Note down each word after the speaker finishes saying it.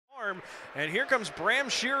arm. And here comes Bram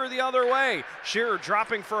Shearer the other way. Shearer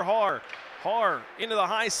dropping for Haar. Haar into the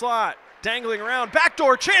high slot, dangling around,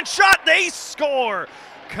 backdoor chance shot, they score!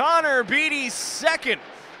 Connor Beatty's second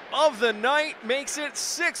of the night makes it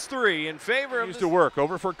 6-3 in favor of Used to work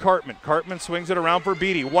over for Cartman. Cartman swings it around for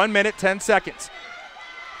Beatty. 1 minute, 10 seconds.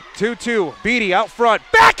 2-2, Beatty out front,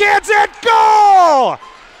 backhands it, goal!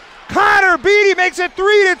 Connor Beatty makes it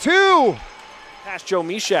 3-2. Past Joe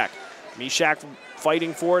Mishak. Mishak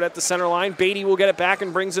fighting for it at the center line. Beatty will get it back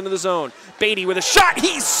and brings into the zone. Beatty with a shot,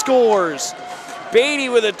 he scores! Beatty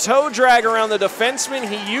with a toe drag around the defenseman.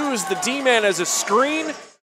 He used the D-man as a screen.